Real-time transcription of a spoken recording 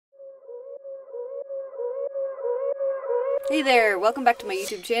Hey there, welcome back to my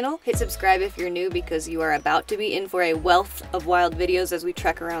YouTube channel. Hit subscribe if you're new because you are about to be in for a wealth of wild videos as we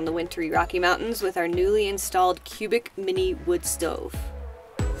trek around the wintry Rocky Mountains with our newly installed cubic mini wood stove.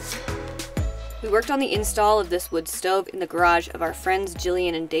 We worked on the install of this wood stove in the garage of our friends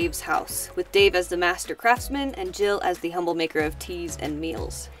Jillian and Dave's house, with Dave as the master craftsman and Jill as the humble maker of teas and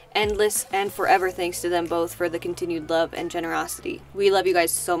meals. Endless and forever thanks to them both for the continued love and generosity. We love you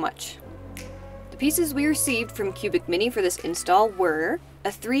guys so much. The pieces we received from Cubic Mini for this install were a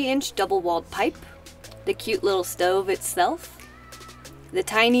 3-inch double-walled pipe, the cute little stove itself, the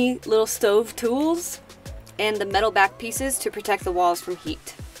tiny little stove tools, and the metal back pieces to protect the walls from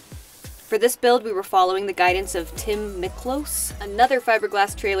heat. For this build, we were following the guidance of Tim Miklos, another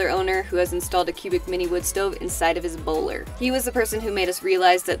fiberglass trailer owner who has installed a Cubic Mini wood stove inside of his bowler. He was the person who made us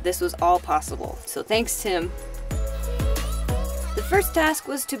realize that this was all possible, so thanks Tim. The first task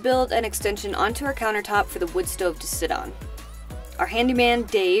was to build an extension onto our countertop for the wood stove to sit on. Our handyman,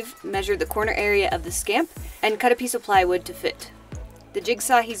 Dave, measured the corner area of the Scamp and cut a piece of plywood to fit. The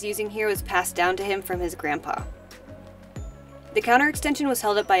jigsaw he's using here was passed down to him from his grandpa. The counter extension was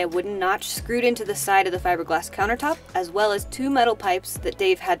held up by a wooden notch screwed into the side of the fiberglass countertop, as well as 2 metal pipes that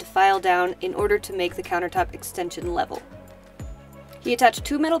Dave had to file down in order to make the countertop extension level. He attached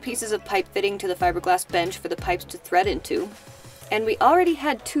 2 metal pieces of pipe fitting to the fiberglass bench for the pipes to thread into, and we already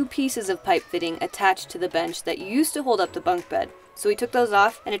had 2 pieces of pipe fitting attached to the bench that used to hold up the bunk bed, so we took those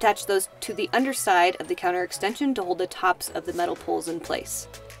off and attached those to the underside of the counter extension to hold the tops of the metal poles in place.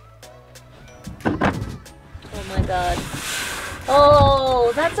 Oh my god.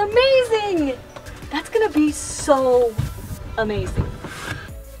 Oh, that's amazing! That's gonna be so amazing.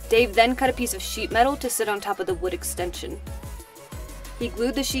 Dave then cut a piece of sheet metal to sit on top of the wood extension. He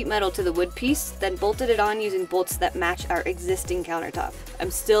glued the sheet metal to the wood piece, then bolted it on using bolts that match our existing countertop. I'm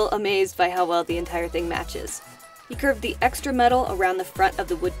still amazed by how well the entire thing matches. He curved the extra metal around the front of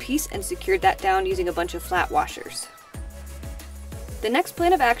the wood piece and secured that down using a bunch of flat washers. The next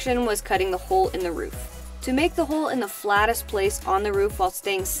plan of action was cutting the hole in the roof. To make the hole in the flattest place on the roof while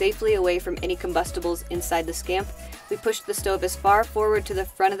staying safely away from any combustibles inside the Scamp, we pushed the stove as far forward to the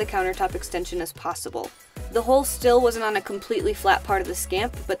front of the countertop extension as possible. The hole still wasn't on a completely flat part of the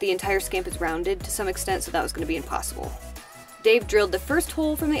Scamp, but the entire Scamp is rounded to some extent, so that was going to be impossible. Dave drilled the first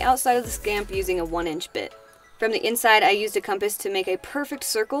hole from the outside of the Scamp using a 1-inch bit. From the inside, I used a compass to make a perfect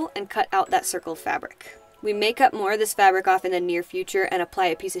circle and cut out that circle fabric. We may cut more of this fabric off in the near future and apply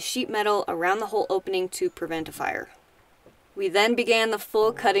a piece of sheet metal around the whole opening to prevent a fire. We then began the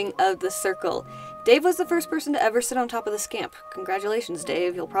full cutting of the circle. Dave was the first person to ever sit on top of the Scamp. Congratulations,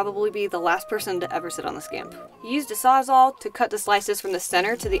 Dave. You'll probably be the last person to ever sit on the Scamp. He used a sawzall to cut the slices from the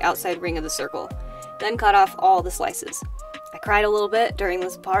center to the outside ring of the circle, then cut off all the slices. I cried a little bit during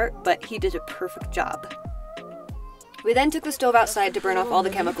this part, but he did a perfect job. We then took the stove outside to burn off all the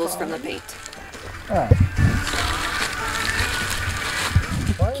chemicals from the paint.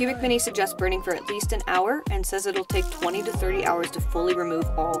 Cubic Mini suggests burning for at least an hour and says it'll take 20 to 30 hours to fully remove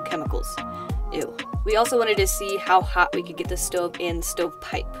all chemicals. Ew. We also wanted to see how hot we could get the stove and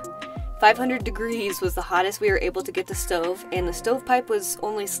stovepipe. 500 degrees was the hottest we were able to get the stove, and the stovepipe was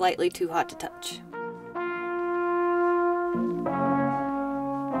only slightly too hot to touch.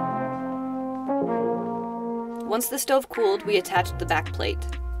 Once the stove cooled, we attached the back plate.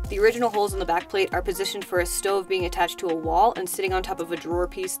 The original holes in the back plate are positioned for a stove being attached to a wall and sitting on top of a drawer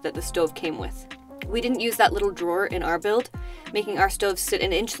piece that the stove came with. We didn't use that little drawer in our build, making our stove sit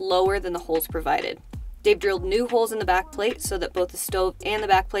an inch lower than the holes provided. Dave drilled new holes in the back plate so that both the stove and the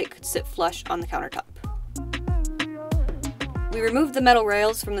back plate could sit flush on the countertop. We removed the metal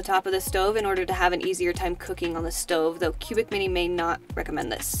rails from the top of the stove in order to have an easier time cooking on the stove, though Cubic Mini may not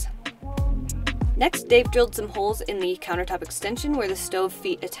recommend this. Next, Dave drilled some holes in the countertop extension where the stove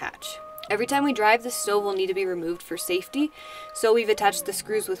feet attach. Every time we drive, the stove will need to be removed for safety, so we've attached the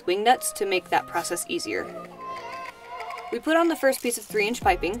screws with wing nuts to make that process easier. We put on the first piece of 3-inch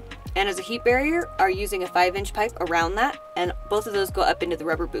piping, and as a heat barrier, are using a 5-inch pipe around that, and both of those go up into the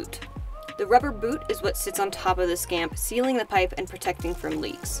rubber boot. The rubber boot is what sits on top of the Scamp, sealing the pipe and protecting from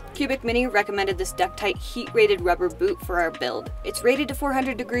leaks. Cubic Mini recommended this Ductite heat-rated rubber boot for our build. It's rated to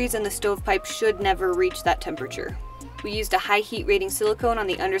 400 degrees and the stovepipe should never reach that temperature. We used a high heat rating silicone on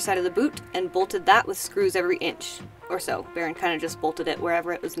the underside of the boot and bolted that with screws every inch or so. Baron kind of just bolted it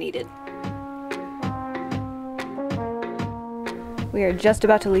wherever it was needed. We are just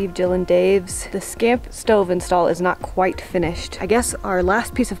about to leave Jill and Dave's. The Scamp stove install is not quite finished. I guess our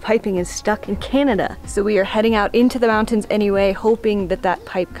last piece of piping is stuck in Canada. So we are heading out into the mountains anyway, hoping that that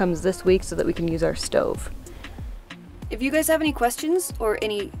pipe comes this week so that we can use our stove. If you guys have any questions or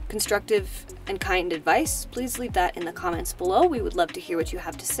any constructive and kind advice, please leave that in the comments below. We would love to hear what you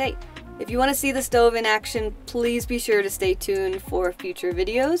have to say. If you want to see the stove in action, please be sure to stay tuned for future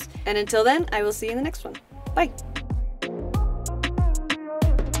videos. And until then, I will see you in the next one. Bye!